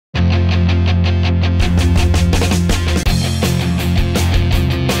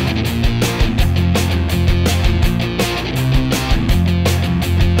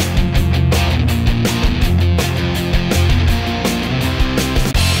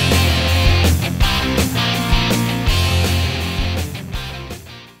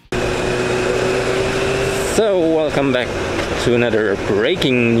welcome back to another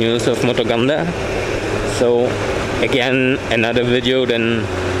breaking news of Motoganda. So again, another video than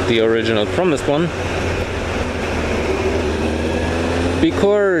the original promised one,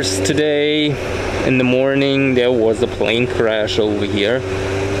 because today in the morning there was a plane crash over here,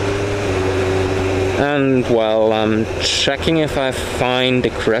 and while I'm checking if I find the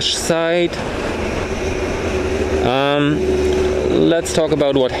crash site, let's talk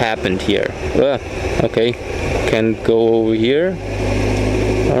about what happened here. Okay, can't go over here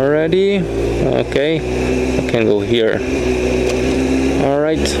already. Okay, I can go here.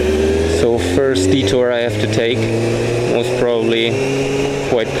 Alright, so first detour I have to take, most probably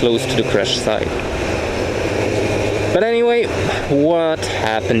quite close to the crash site. But anyway, what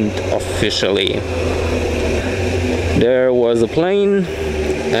happened officially? There was a plane,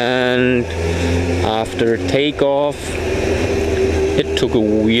 and after takeoff it took a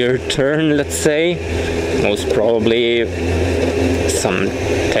weird turn, let's say. Most probably some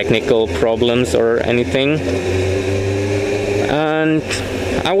technical problems or anything. And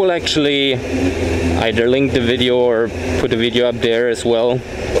I will actually either link the video or put a video up there as well.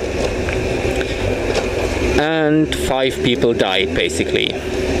 And 5 people died basically.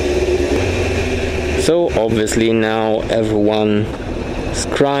 So obviously now everyone is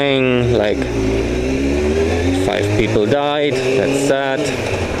crying, like 5 people died, that's sad.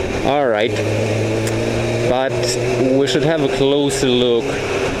 Alright, but we should have a closer look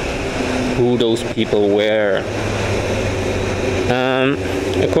who those people were.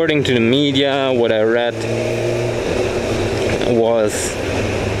 According to the media, what I read was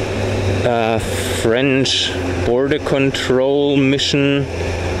a French border control mission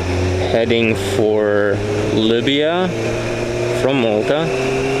heading for Libya from Malta.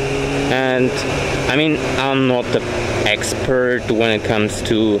 And I mean, I'm not the expert when it comes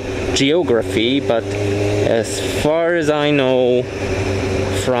to geography, but as far as I know,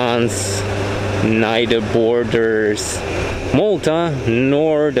 France neither borders Malta,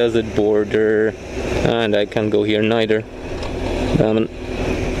 nor does it border, and I can't go here neither,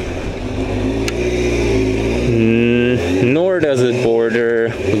 nor does it border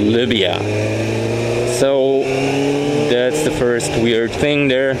Libya. So that's the first weird thing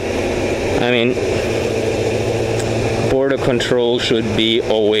there. I mean, border control should be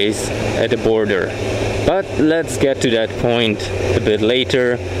always at the border. But let's get to that point a bit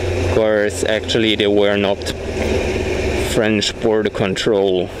later, because actually they were not French border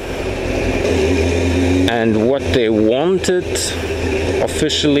control. And what they wanted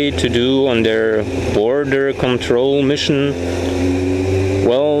officially to do on their border control mission,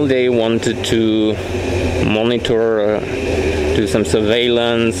 well, they wanted to monitor, do some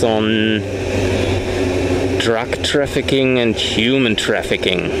surveillance on drug trafficking and human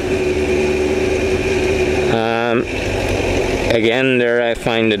trafficking. Again, there I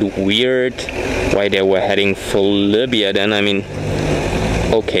find it weird why they were heading for Libya then. I mean,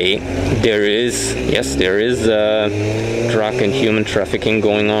 okay, there is drug and human trafficking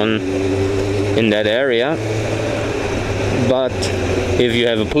going on in that area, but if you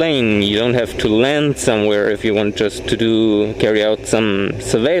have a plane, you don't have to land somewhere if you want just to carry out some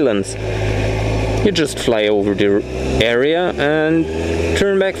surveillance. You just fly over the area and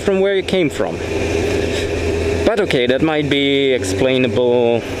turn back from where you came from. But okay, that might be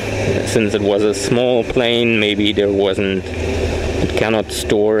explainable, since it was a small plane. Maybe it cannot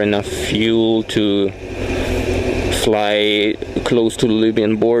store enough fuel to fly close to the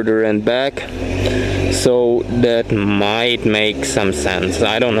Libyan border and back. So that might make some sense.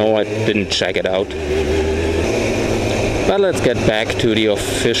 I don't know, I didn't check it out. But let's get back to the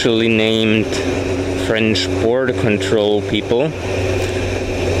officially named French border control people.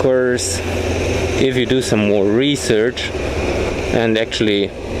 Of course, if you do some more research, and actually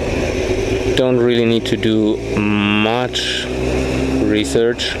don't really need to do much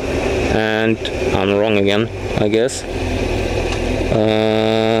research, and I'm wrong again, I guess.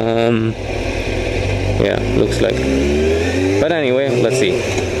 Yeah, looks like. But anyway, let's see.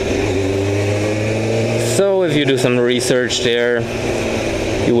 So if you do some research there,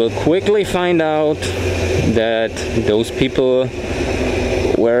 you will quickly find out that those people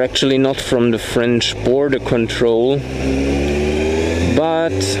were actually not from the French border control,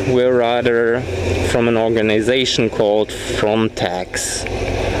 but were rather from an organization called Frontex.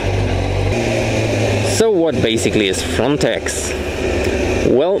 So what basically is Frontex?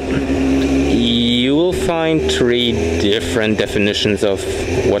 Well, you will find 3 different definitions of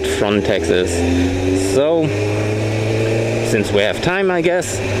what Frontex is. So, since we have time, I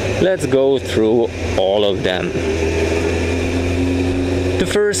guess, let's go through all of them. The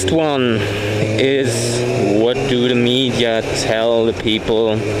first one is, what do the media tell the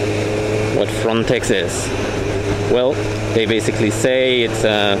people what Frontex is? Well, they basically say it's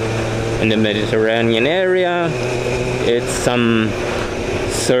in the Mediterranean area, it's some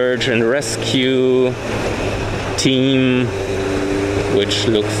search and rescue team which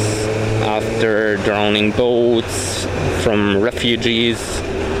looks after drowning boats from refugees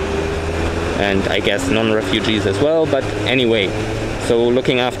and I guess non-refugees as well, but anyway, so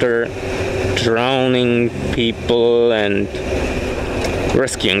looking after drowning people and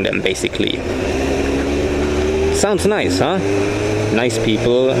rescuing them basically. Sounds nice, huh? Nice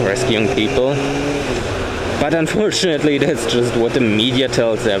people rescuing people. But unfortunately that's just what the media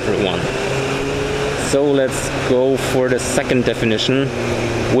tells everyone. So let's go for the second definition,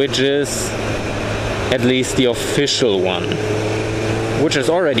 which is at least the official one. Which is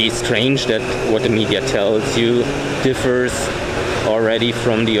already strange that what the media tells you differs already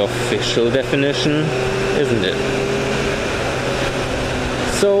from the official definition, isn't it?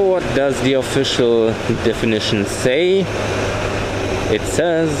 So what does the official definition say? It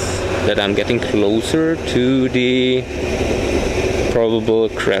says that I'm getting closer to the probable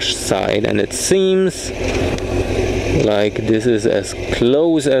crash site, and it seems like this is as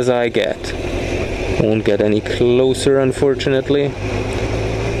close as I get. Won't get any closer, unfortunately.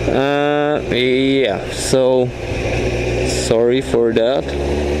 Yeah, so sorry for that.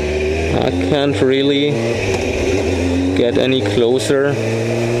 I can't really get any closer,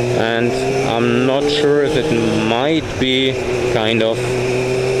 and I'm not sure if it might be kind of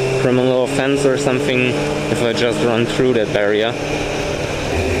criminal offense or something if I just run through that barrier.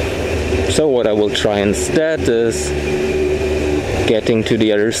 So what I will try instead is getting to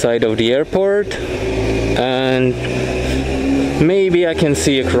the other side of the airport, and maybe I can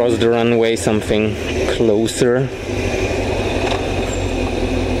see across the runway something closer.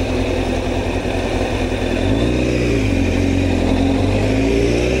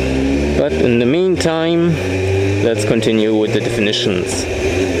 But in the meantime, let's continue with the definitions.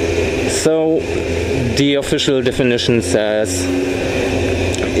 So the official definition says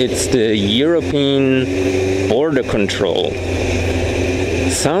it's the European border control.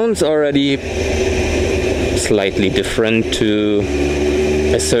 Sounds already slightly different to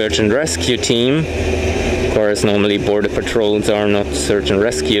a search and rescue team. Of course, normally border patrols are not search and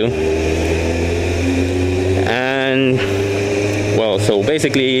rescue. And well, so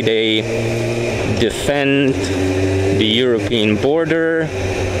basically they defend the European border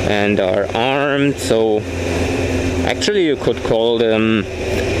and are armed, so actually you could call them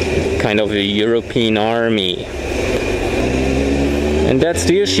kind of a European army. And that's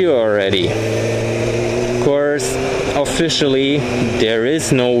the issue already. Of course, officially there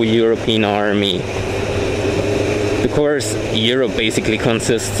is no European army, because Europe basically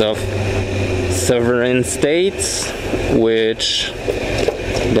consists of sovereign states, which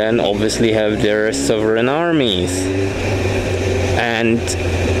then obviously have their sovereign armies, and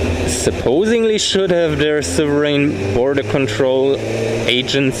supposedly should have their sovereign border control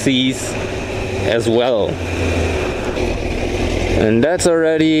agencies as well. And that's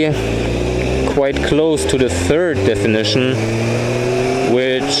already quite close to the third definition,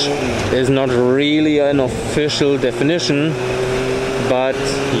 which is not really an official definition, but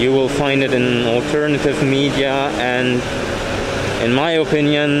you will find it in alternative media, and in my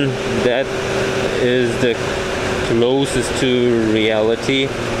opinion that is the closest to reality,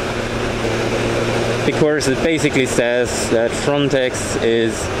 because it basically says that Frontex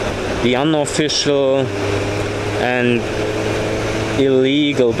is the unofficial and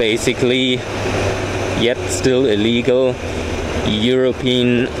illegal, basically, yet still illegal,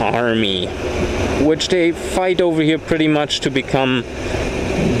 European army, which they fight over here pretty much to become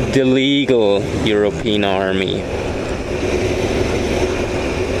the legal European army.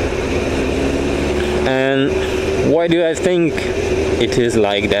 And why do I think it is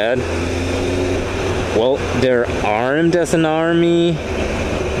like that? Well, they're armed as an army,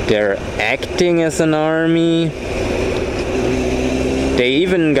 they're acting as an army. They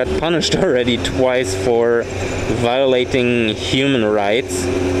even got punished already twice for violating human rights.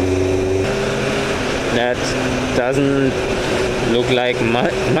 That doesn't look like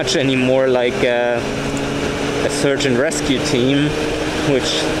much anymore like a search and rescue team,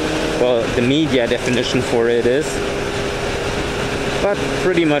 which, well, the media definition for it is, but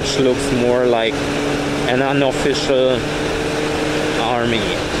pretty much looks more like an unofficial army.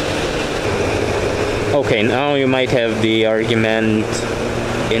 Okay, now you might have the argument,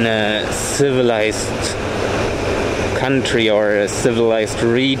 in a civilized country or a civilized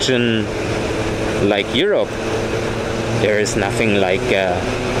region like Europe, there is nothing like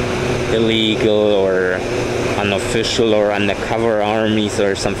illegal or unofficial or undercover armies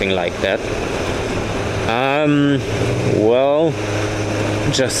or something like that. Well,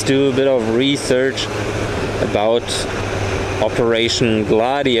 just do a bit of research about Operation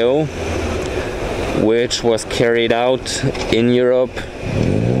Gladio, which was carried out in Europe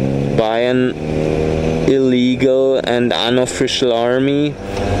by an illegal and unofficial army.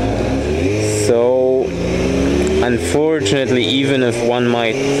 So unfortunately, even if one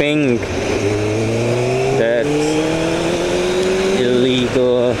might think that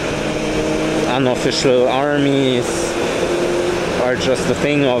illegal unofficial armies are just a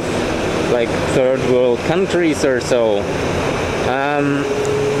thing of like third world countries or so,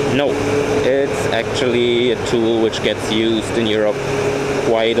 no, it's actually a tool which gets used in Europe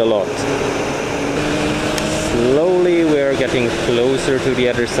quite a lot. Slowly we're getting closer to the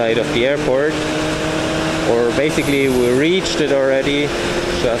other side of the airport, or basically we reached it already,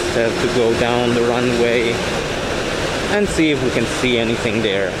 just have to go down the runway and see if we can see anything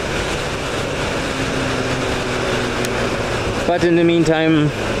there. But in the meantime,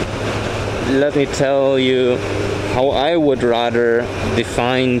 let me tell you how I would rather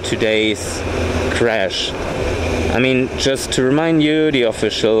define today's crash. I mean, just to remind you, the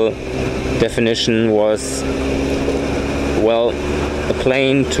official definition was, well, a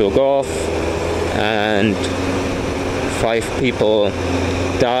plane took off and 5 people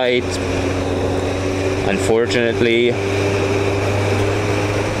died, unfortunately,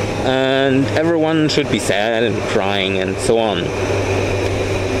 and everyone should be sad and crying and so on.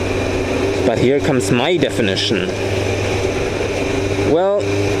 But here comes my definition. Well,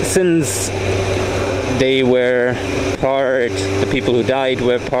 since they were the people who died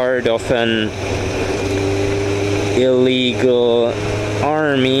were part of an illegal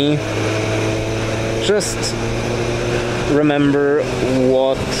army, just remember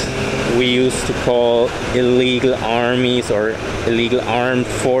what we used to call illegal armies or illegal armed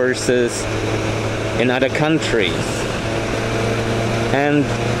forces in other countries. And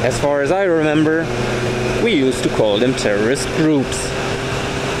as far as I remember, we used to call them terrorist groups.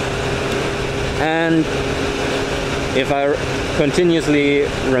 And if I continuously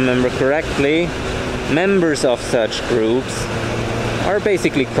remember correctly, members of such groups are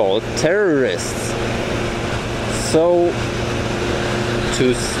basically called terrorists. So,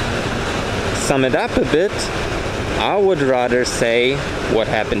 to sum it up a bit, I would rather say what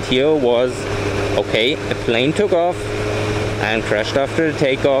happened here was, okay, a plane took off and crashed after the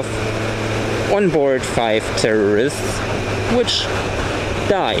takeoff. On board 5 terrorists, which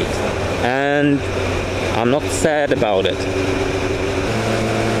died. And I'm not sad about it.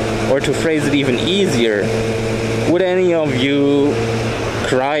 Or to phrase it even easier, would any of you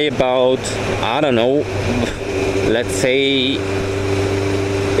cry about, I don't know, let's say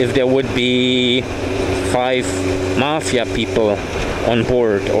if there would be 5 mafia people on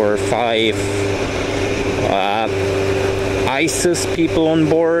board, or 5 ISIS people on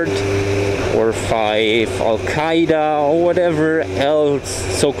board, or 5 Al-Qaeda, or whatever else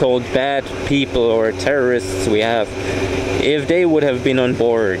so-called bad people or terrorists we have, if they would have been on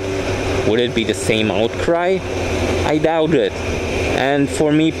board, would it be the same outcry? I doubt it. And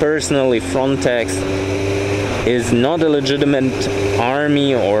for me personally, Frontex is not a legitimate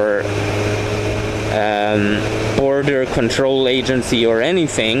army or border control agency or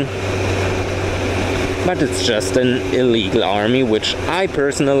anything, but it's just an illegal army, which I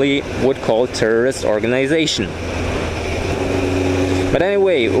personally would call terrorist organization. But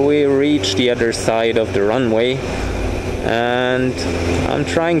anyway, we reached the other side of the runway, and I'm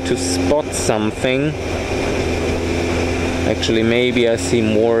trying to spot something. Actually, maybe I see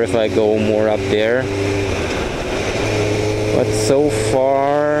more if I go more up there. But so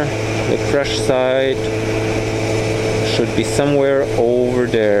far, the crash site should be somewhere over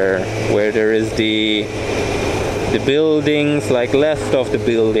there, where there is the buildings, like left of the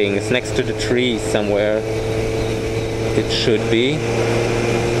buildings, next to the trees somewhere. It should be.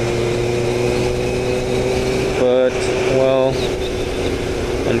 But, well,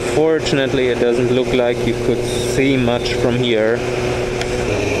 unfortunately it doesn't look like you could see much from here.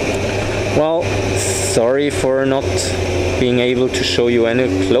 Well, sorry for not being able to show you any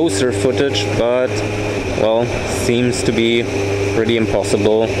closer footage, but, well, seems to be pretty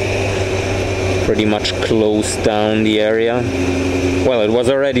impossible. Pretty much closed down the area. Well, it was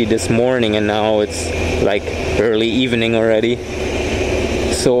already this morning and now it's like early evening already.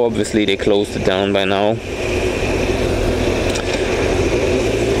 So obviously they closed it down by now.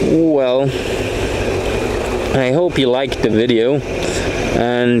 Well, I hope you liked the video,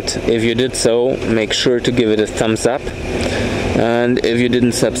 and if you did so, make sure to give it a thumbs up. And if you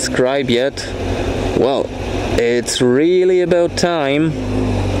didn't subscribe yet, well, it's really about time.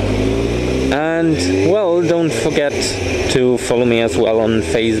 And well, don't forget to follow me as well on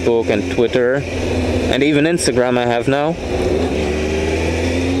Facebook and Twitter, and even Instagram I have now.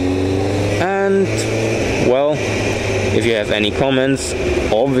 And well, if you have any comments,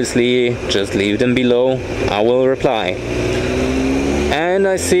 obviously just leave them below. I will reply. And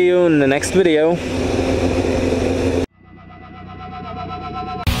I see you in the next video.